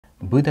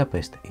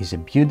Budapest is a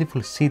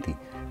beautiful city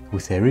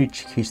with a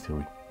rich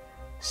history.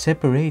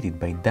 Separated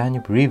by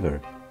Danube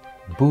River,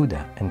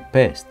 Buda and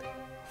Pest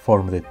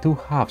form the two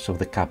halves of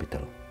the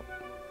capital.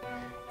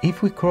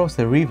 If we cross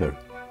the river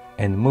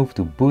and move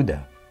to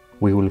Buda,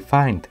 we will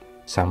find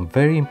some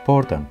very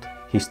important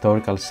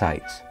historical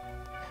sites.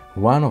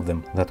 One of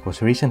them that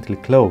was recently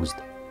closed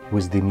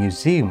was the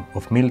Museum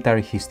of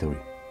Military History,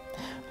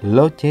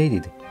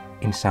 located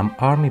in some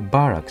army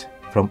barracks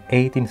from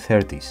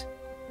 1830s.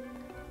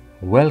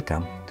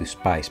 Welcome to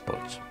Spy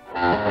Spots.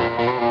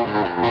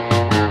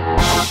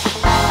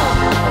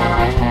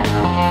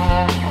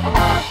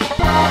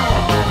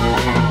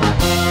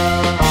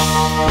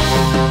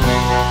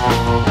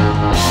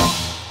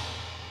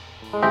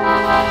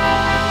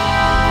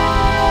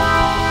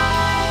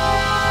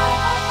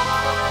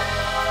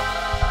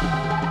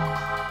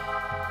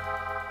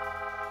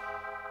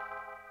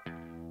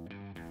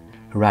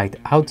 Right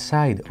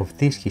outside of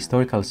this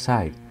historical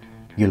site,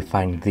 you'll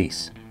find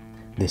this,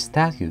 the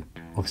statue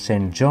of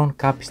St. John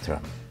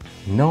Capistran,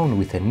 known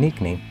with the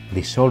nickname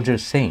the Soldier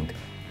Saint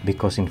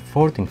because in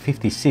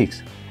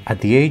 1456, at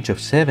the age of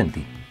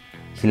 70,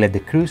 he led a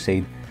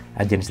crusade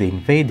against the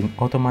invading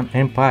Ottoman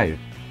Empire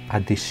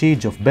at the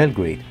siege of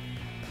Belgrade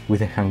with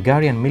the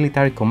Hungarian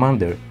military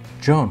commander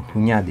John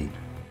Hunyadi.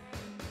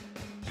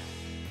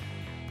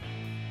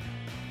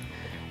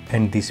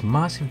 And this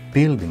massive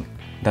building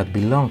that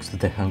belongs to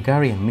the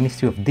Hungarian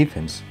Ministry of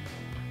Defense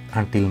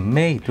until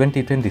May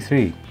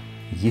 2023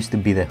 used to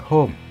be the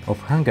home of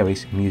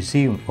Hungary's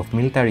Museum of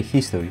Military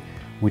History,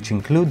 which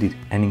included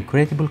an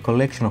incredible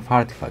collection of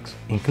artifacts,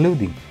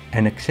 including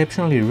an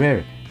exceptionally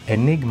rare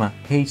Enigma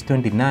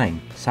H29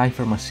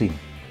 cipher machine.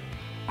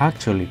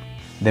 Actually,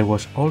 there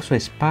was also a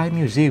spy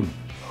museum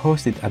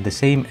hosted at the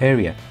same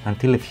area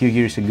until a few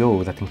years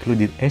ago that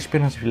included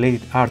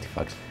espionage-related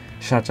artifacts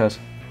such as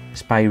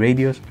spy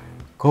radios,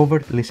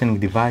 covert listening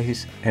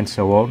devices, and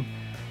so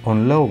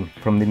on loan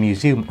from the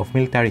Museum of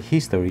Military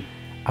History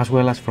as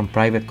well as from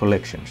private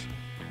collections.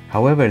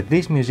 However,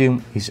 this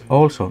museum is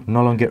also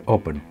no longer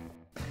open.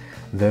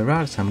 There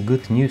are some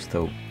good news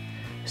though.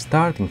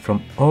 Starting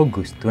from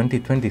August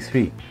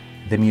 2023,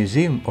 the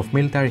Museum of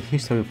Military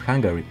History of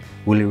Hungary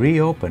will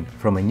reopen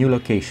from a new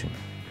location.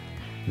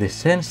 The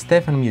St.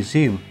 Stephen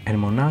Museum and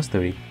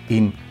Monastery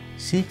in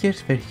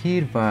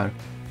Székesfehérvár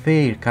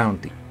Fair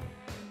County.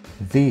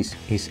 This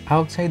is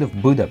outside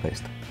of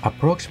Budapest,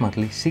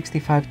 approximately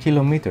 65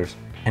 kilometers,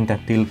 and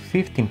until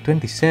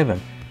 1527,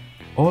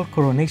 all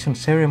coronation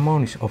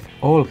ceremonies of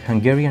all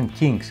Hungarian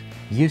kings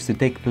used to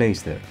take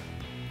place there.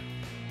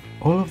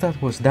 All of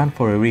that was done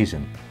for a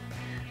reason.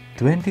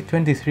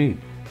 2023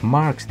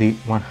 marks the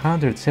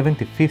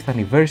 175th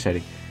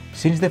anniversary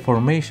since the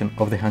formation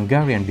of the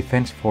Hungarian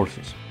Defense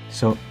Forces.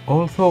 So,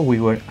 although we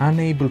were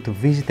unable to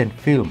visit and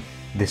film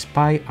the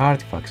spy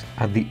artifacts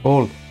at the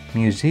old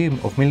Museum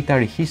of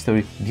Military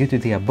History due to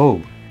the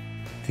above,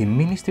 the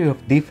Ministry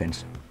of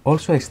Defense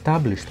also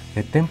established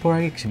a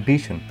temporary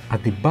exhibition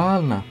at the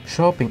Bálna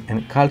Shopping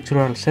and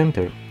Cultural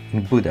Center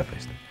in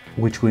Budapest,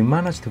 which we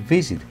managed to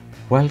visit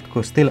while it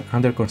was still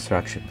under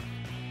construction.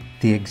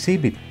 The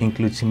exhibit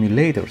includes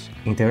simulators,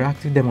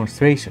 interactive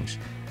demonstrations,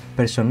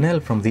 personnel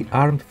from the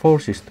armed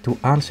forces to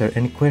answer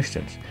any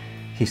questions,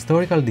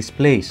 historical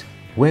displays,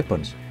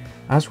 weapons,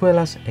 as well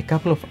as a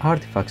couple of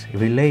artifacts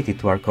related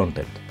to our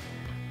content.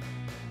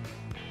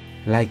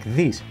 Like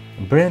this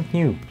brand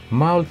new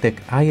Maultec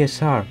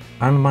ISR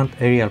unmanned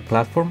aerial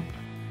platform,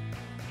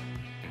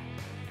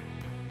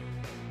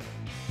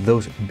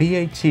 those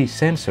BHE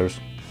sensors,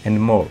 and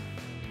more.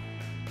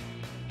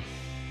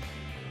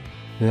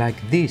 Like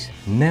this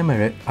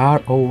Nemere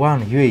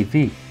R01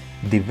 UAV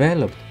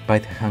developed by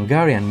the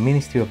Hungarian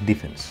Ministry of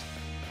Defense.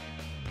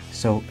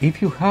 So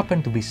if you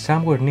happen to be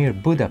somewhere near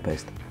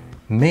Budapest,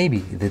 maybe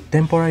the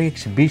temporary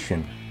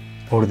exhibition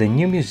or the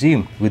new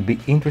museum would be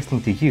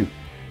interesting to you,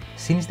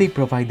 since they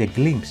provide a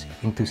glimpse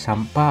into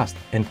some past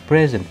and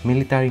present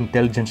military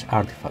intelligence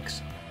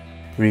artifacts.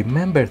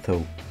 Remember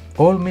though,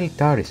 all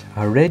militaries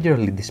are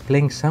regularly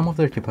displaying some of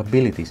their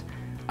capabilities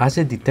as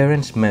a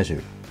deterrence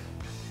measure.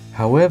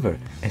 However,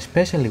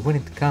 especially when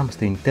it comes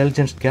to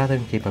intelligence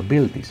gathering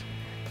capabilities,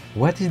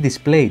 what is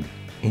displayed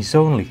is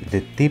only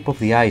the tip of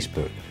the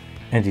iceberg,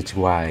 and it's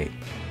why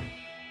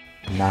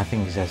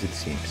nothing is as it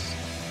seems.